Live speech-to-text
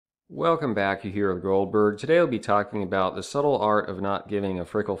Welcome back, you hear of Goldberg. Today I'll be talking about The Subtle Art of Not Giving a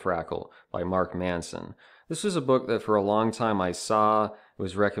Frickle Frackle by Mark Manson. This was a book that for a long time I saw, it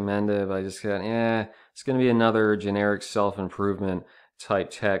was recommended, but I just thought, it's going to be another generic self-improvement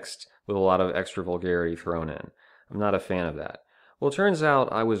type text with a lot of extra vulgarity thrown in. I'm not a fan of that. Well, it turns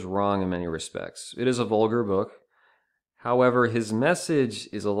out I was wrong in many respects. It is a vulgar book. However, his message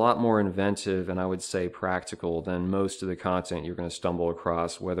is a lot more inventive and I would say practical than most of the content you're going to stumble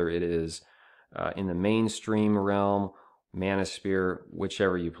across, whether it is in the mainstream realm, manosphere,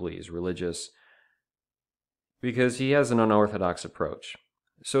 whichever you please, religious, because he has an unorthodox approach.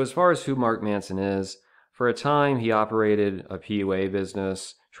 So as far as who Mark Manson is, for a time he operated a PUA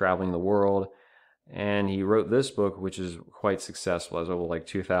business, traveling the world, and he wrote this book, which is quite successful, has over like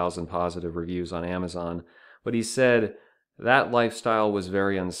 2,000 positive reviews on Amazon. But he said that lifestyle was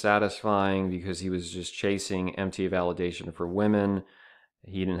very unsatisfying because he was just chasing empty validation for women.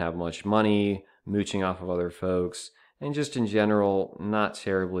 He didn't have much money, mooching off of other folks, and just in general, not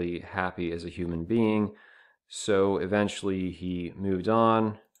terribly happy as a human being. So eventually he moved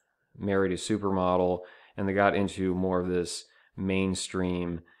on, married a supermodel, and they got into more of this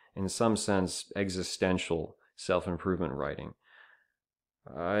mainstream, in some sense, existential self-improvement writing.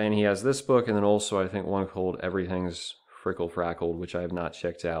 And he has this book, and then also I think one called Everything's Frickle Frackled, which I have not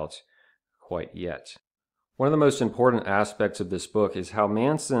checked out quite yet. One of the most important aspects of this book is how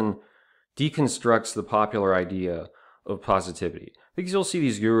Manson deconstructs the popular idea of positivity. Because you'll see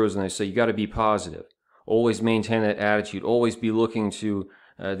these gurus and they say, you got to be positive, always maintain that attitude, always be looking to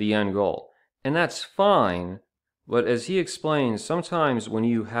the end goal. And that's fine, but as he explains, sometimes when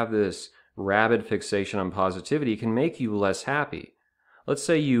you have this rabid fixation on positivity, it can make you less happy. Let's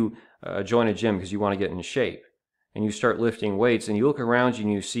say you join a gym because you want to get in shape, and you start lifting weights, and you look around you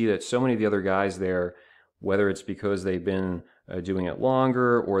and you see that so many of the other guys there, whether it's because they've been doing it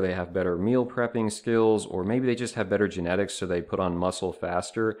longer, or they have better meal prepping skills, or maybe they just have better genetics so they put on muscle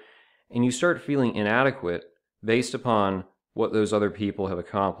faster, and you start feeling inadequate based upon what those other people have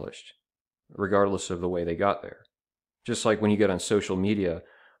accomplished, regardless of the way they got there. Just like when you get on social media,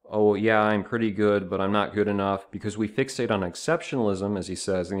 oh yeah, I'm pretty good, but I'm not good enough, because we fixate on exceptionalism, as he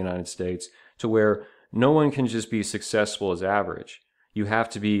says in the United States, to where no one can just be successful as average. You have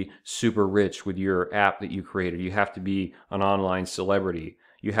to be super rich with your app that you created. You have to be an online celebrity.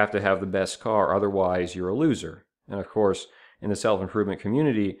 You have to have the best car, otherwise you're a loser. And of course, in the self-improvement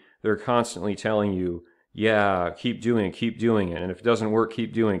community, they're constantly telling you, yeah, keep doing it, and if it doesn't work,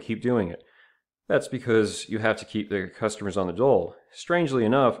 keep doing it. That's because you have to keep the customers on the dole. Strangely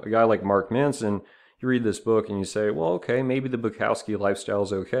enough, a guy like Mark Manson, you read this book and you say, well, okay, maybe the Bukowski lifestyle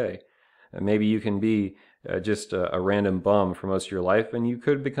is okay. Maybe you can be just a random bum for most of your life and you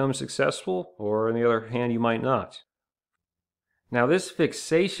could become successful, or on the other hand, you might not. Now, this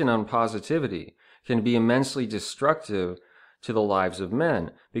fixation on positivity can be immensely destructive to the lives of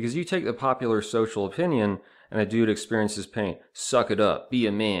men, because you take the popular social opinion and a dude experiences pain. Suck it up, be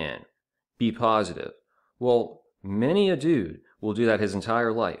a man, be positive. Well, many a dude will do that his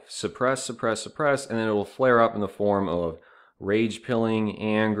entire life. Suppress, and then it will flare up in the form of rage pilling,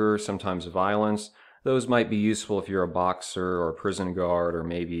 anger, sometimes violence. Those might be useful if you're a boxer or a prison guard or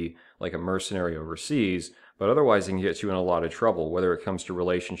maybe like a mercenary overseas, but otherwise it can get you in a lot of trouble, whether it comes to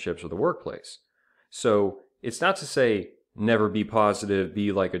relationships or the workplace. So it's not to say never be positive,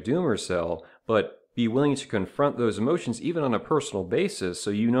 be like a doomer cell, but be willing to confront those emotions even on a personal basis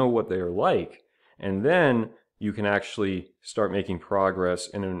so you know what they are like, and then you can actually start making progress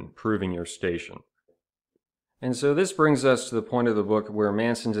and improving your station. And so this brings us to the point of the book where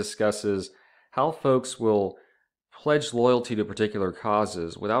Manson discusses how folks will pledge loyalty to particular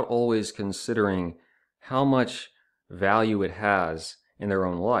causes without always considering how much value it has in their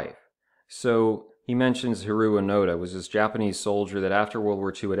own life. So he mentions Hiroo Onoda was this Japanese soldier that after World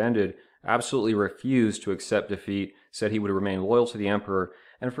War II had ended, absolutely refused to accept defeat, said he would remain loyal to the emperor,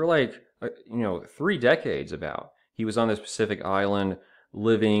 and for 3 decades about, he was on this Pacific island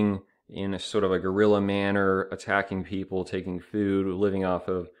living in a sort of a guerrilla manner, attacking people, taking food, living off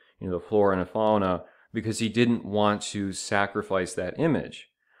of the flora and fauna, because he didn't want to sacrifice that image.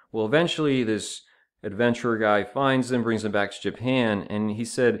 Well, eventually this adventurer guy finds him, brings him back to Japan, and he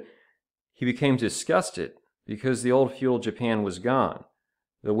said he became disgusted because the old feudal Japan was gone.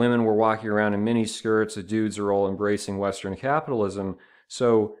 The women were walking around in mini skirts, the dudes are all embracing Western capitalism,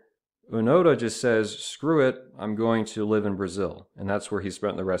 so Onoda just says, screw it, I'm going to live in Brazil. And that's where he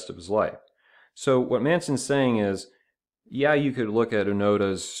spent the rest of his life. So what Manson's saying is, yeah, you could look at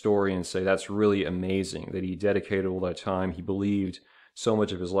Onoda's story and say that's really amazing that he dedicated all that time, he believed so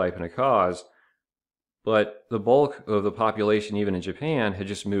much of his life in a cause, but the bulk of the population, even in Japan, had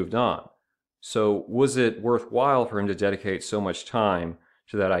just moved on. So was it worthwhile for him to dedicate so much time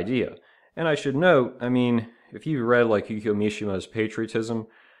to that idea? And I should note, I mean, if you've read like Yukio Mishima's Patriotism,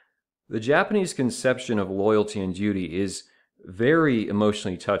 the Japanese conception of loyalty and duty is very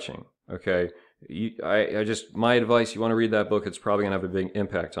emotionally touching. Okay, my advice, you want to read that book, it's probably going to have a big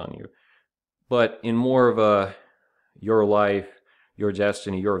impact on you. But in more of a your life, your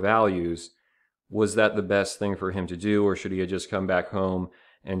destiny, your values, was that the best thing for him to do, or should he have just come back home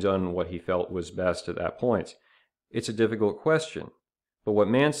and done what he felt was best at that point? It's a difficult question. But what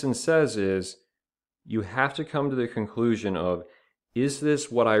Manson says is, you have to come to the conclusion of, is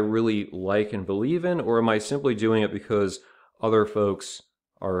this what I really like and believe in, or am I simply doing it because other folks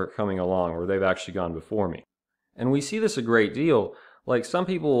are coming along, or they've actually gone before me? And we see this a great deal. Like, some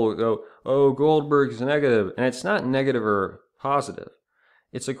people will go, oh, Goldberg's negative, and it's not negative or positive.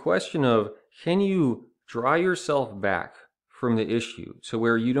 It's a question of, can you draw yourself back from the issue to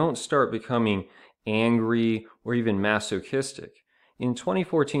where you don't start becoming angry or even masochistic? In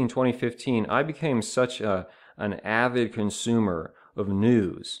 2014, 2015, I became such an avid consumer of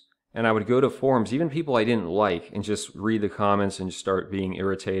news, and I would go to forums, even people I didn't like, and just read the comments and start being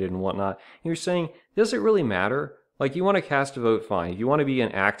irritated and whatnot. And you're saying, does it really matter? Like, you want to cast a vote, fine. If you want to be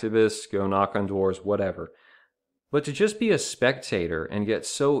an activist, go knock on doors, whatever. But to just be a spectator and get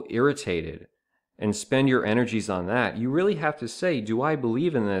so irritated and spend your energies on that, you really have to say, do I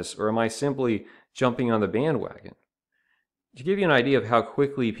believe in this, or am I simply jumping on the bandwagon? To give you an idea of how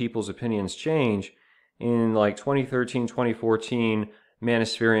quickly people's opinions change, in like 2013, 2014,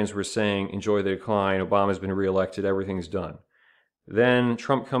 Manosphereans were saying, enjoy the decline, Obama's been reelected, everything's done. Then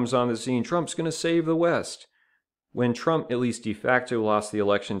Trump comes on the scene, Trump's going to save the West. When Trump, at least de facto, lost the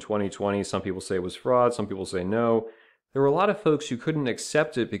election in 2020, some people say it was fraud, some people say no. There were a lot of folks who couldn't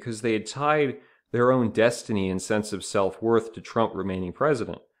accept it because they had tied their own destiny and sense of self-worth to Trump remaining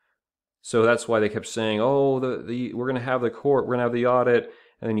president. So that's why they kept saying, oh, we're going to have the court, we're going to have the audit.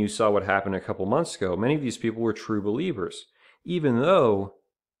 And then you saw what happened a couple months ago. Many of these people were true believers, even though,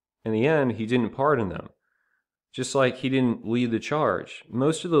 in the end, he didn't pardon them. Just like he didn't lead the charge.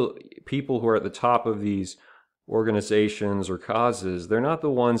 Most of the people who are at the top of these organizations or causes, they're not the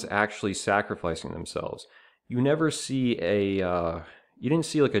ones actually sacrificing themselves. You never see you didn't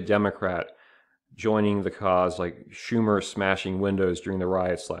see like a Democrat joining the cause, like Schumer smashing windows during the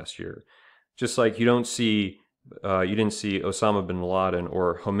riots last year. Just like you didn't see Osama bin Laden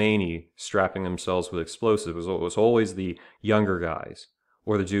or Khomeini strapping themselves with explosives. It was always the younger guys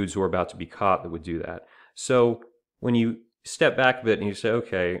or the dudes who are about to be caught that would do that. So when you step back a bit and you say,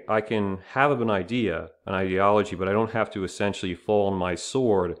 okay, I can have an idea, an ideology, but I don't have to essentially fall on my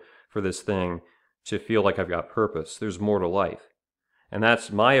sword for this thing to feel like I've got purpose. There's more to life. And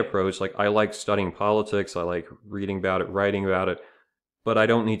that's my approach. Like, I like studying politics. I like reading about it, writing about it. But I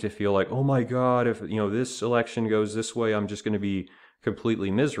don't need to feel like, oh my God, if this election goes this way, I'm just going to be completely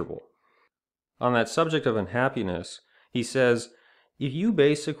miserable. On that subject of unhappiness, he says, if you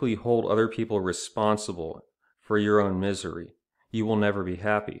basically hold other people responsible for your own misery, you will never be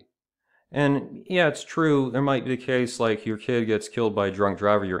happy. And yeah, it's true, there might be a case like your kid gets killed by a drunk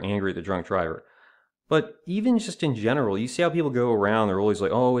driver, you're angry at the drunk driver. But even just in general, you see how people go around, they're always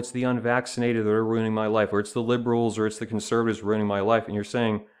like, oh, it's the unvaccinated that are ruining my life, or it's the liberals, or it's the conservatives ruining my life. And you're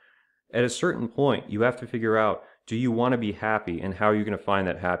saying, at a certain point, you have to figure out, do you want to be happy, and how are you going to find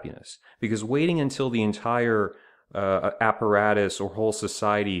that happiness? Because waiting until the entire apparatus or whole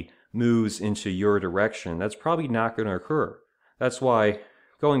society moves into your direction, that's probably not going to occur. That's why,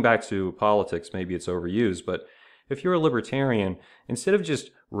 going back to politics, maybe it's overused, but if you're a libertarian, instead of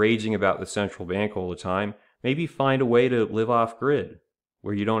just raging about the central bank all the time, maybe find a way to live off grid,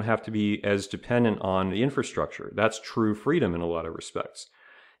 where you don't have to be as dependent on the infrastructure. That's true freedom in a lot of respects.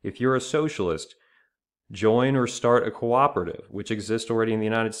 If you're a socialist, join or start a cooperative, which exists already in the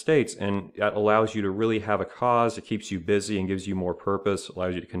United States, and that allows you to really have a cause. It keeps you busy and gives you more purpose,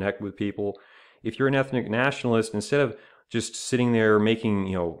 allows you to connect with people. If you're an ethnic nationalist, instead of just sitting there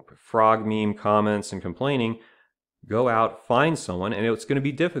making, frog meme comments and complaining, go out, find someone, and it's going to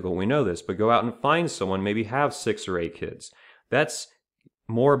be difficult, we know this, but go out and find someone, maybe have 6 or 8 kids. That's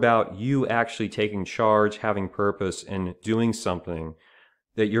more about you actually taking charge, having purpose, and doing something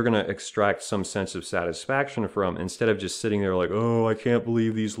that you're going to extract some sense of satisfaction from, instead of just sitting there like, oh, I can't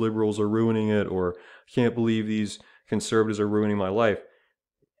believe these liberals are ruining it, or I can't believe these conservatives are ruining my life.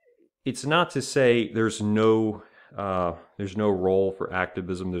 It's not to say there's no role for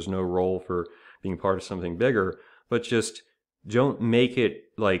activism, there's no role for being part of something bigger, but just don't make it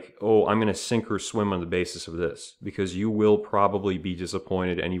like, oh, I'm going to sink or swim on the basis of this, because you will probably be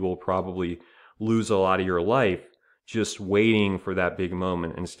disappointed and you will probably lose a lot of your life just waiting for that big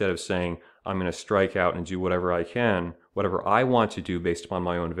moment instead of saying, I'm going to strike out and do whatever I can, whatever I want to do based upon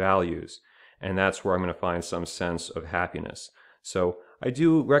my own values. And that's where I'm going to find some sense of happiness. So I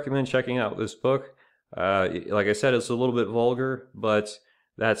do recommend checking out this book. Like I said, it's a little bit vulgar, but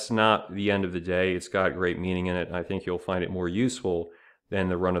that's not the end of the day. It's got great meaning in it, and I think you'll find it more useful than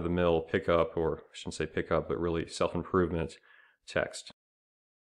the run-of-the-mill pickup, or I shouldn't say pickup, but really self-improvement text.